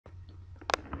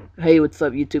Hey, what's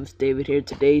up YouTube? It's David here.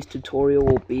 Today's tutorial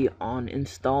will be on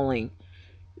installing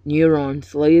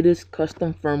Neur0n's latest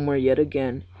custom firmware yet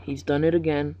again. He's done it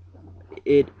again.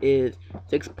 It is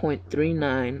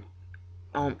 6.39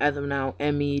 as of now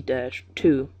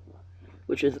Me-2,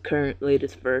 which is the current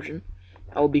latest version.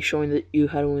 I will be showing you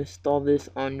how to install this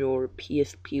on your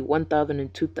PSP 1000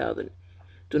 and 2000.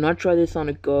 Do not try this on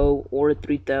a Go or a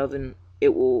 3000.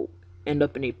 It will end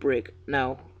up in a brick.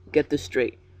 Now, get this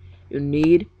straight. You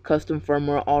need custom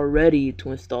firmware already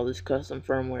to install this custom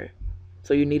firmware.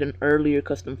 So you need an earlier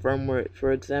custom firmware.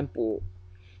 For example,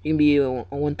 you can be a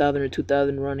 1000 or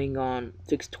 2000 running on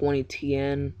 620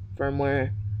 TN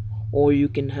firmware, or you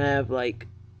can have like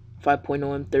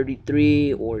 5.0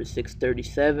 M33 or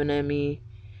 637 ME,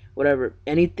 whatever.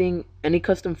 Anything, any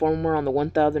custom firmware on the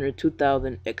 1000 or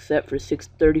 2000 except for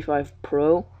 635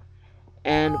 Pro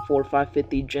and for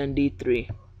 550 Gen D3.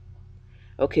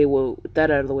 Okay, well, with that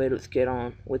out of the way, let's get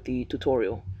on with the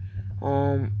tutorial.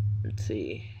 Let's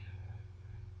see.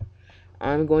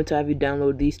 I'm going to have you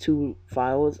download these two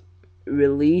files,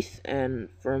 release and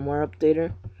firmware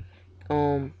updater.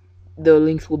 The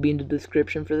links will be in the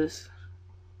description for this.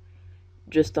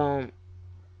 Just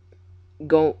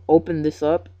go open this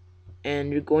up,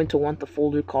 and you're going to want the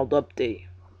folder called update,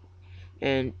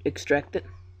 and extract it.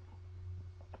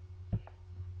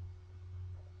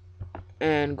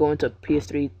 And go into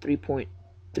PS3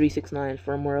 3.369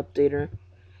 firmware updater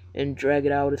and drag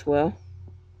it out as well.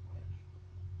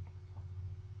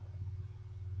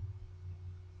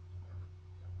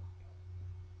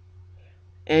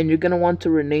 And you're gonna want to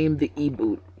rename the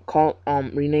e-boot.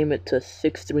 Rename it to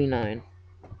 639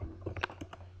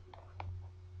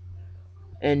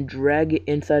 and drag it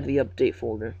inside the update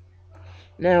folder.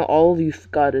 Now all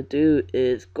you've got to do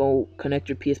is go connect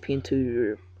your PSP into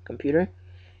your computer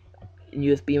in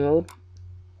USB mode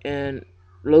and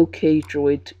locate your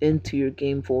way into your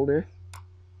game folder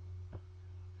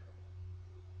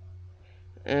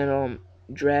and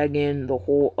drag in the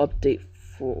whole update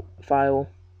file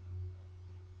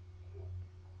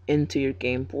into your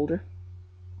game folder.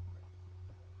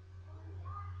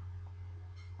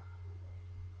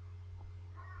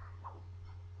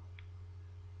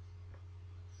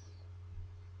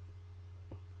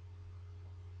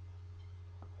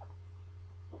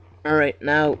 Alright,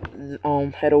 now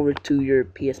head over to your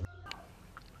PSP.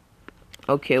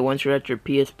 Okay, once you're at your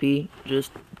PSP,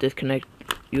 just disconnect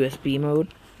USB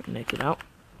mode and exit out.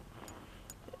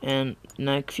 And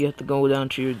next you have to go down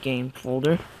to your game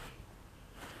folder.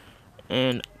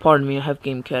 And pardon me, I have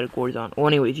game categories on. Well,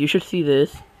 anyways, you should see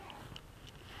this.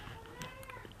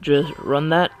 Just run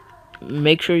that.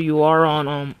 Make sure you are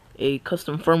on a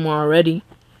custom firmware already.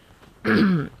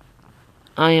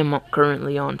 I am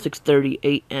currently on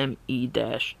 638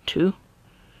 ME-2.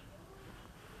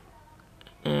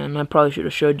 And I probably should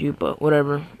have showed you, but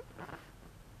whatever.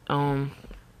 Well,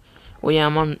 yeah,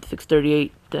 I'm on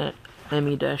 638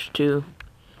 ME-2,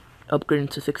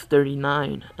 upgrading to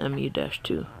 639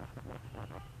 ME-2.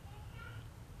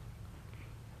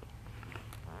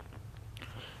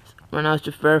 Right now, it's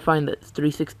just verifying that the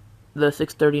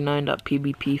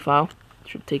 639.pbp file.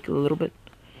 Should take a little bit.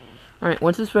 Alright,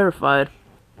 once it's verified,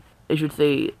 it should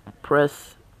say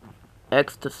press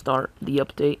X to start the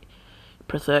update.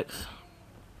 Press X.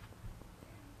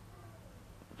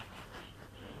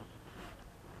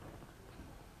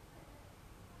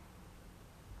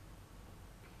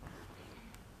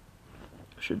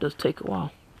 Sure does take a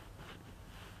while.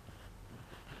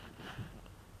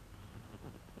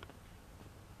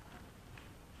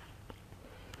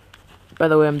 By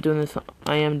the way, I am doing this on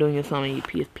a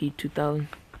PSP 2000.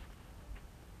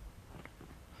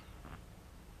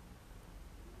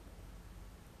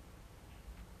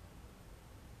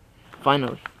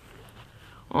 Finally.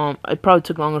 It probably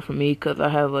took longer for me because I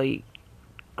have a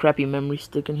crappy memory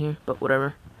stick in here, but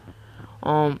whatever.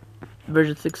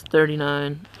 Version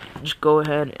 639. Just go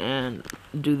ahead and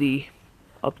do the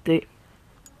update.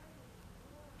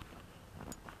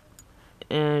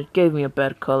 And it gave me a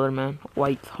bad color, man.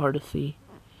 White's hard to see.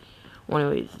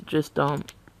 Well, anyways, just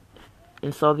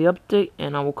install the update,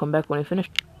 and I will come back when I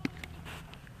finish.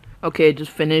 Okay, it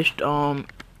just finished.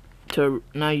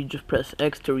 Now you just press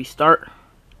X to restart.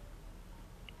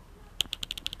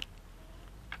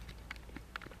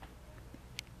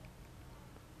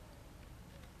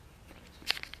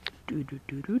 Let's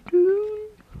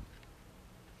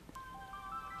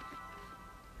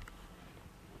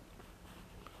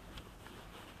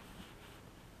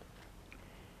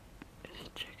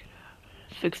check it out.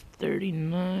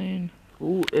 639.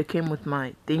 Ooh, it came with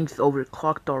my things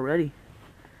overclocked already.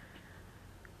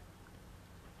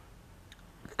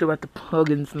 still at the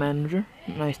plugins manager.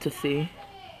 Nice to see.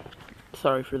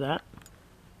 Sorry for that.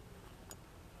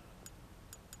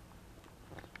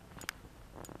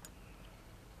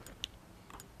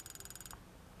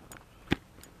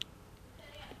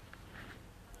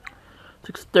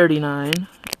 $639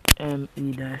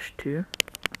 ME-2.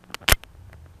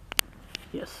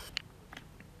 Yes.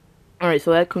 Alright,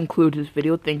 so that concludes this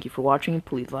video. Thank you for watching.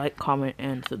 Please like, comment,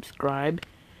 and subscribe.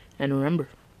 And remember,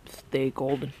 stay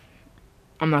golden.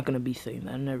 I'm not going to be saying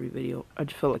that in every video. I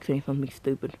just felt like saying something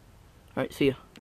stupid. Alright, see ya.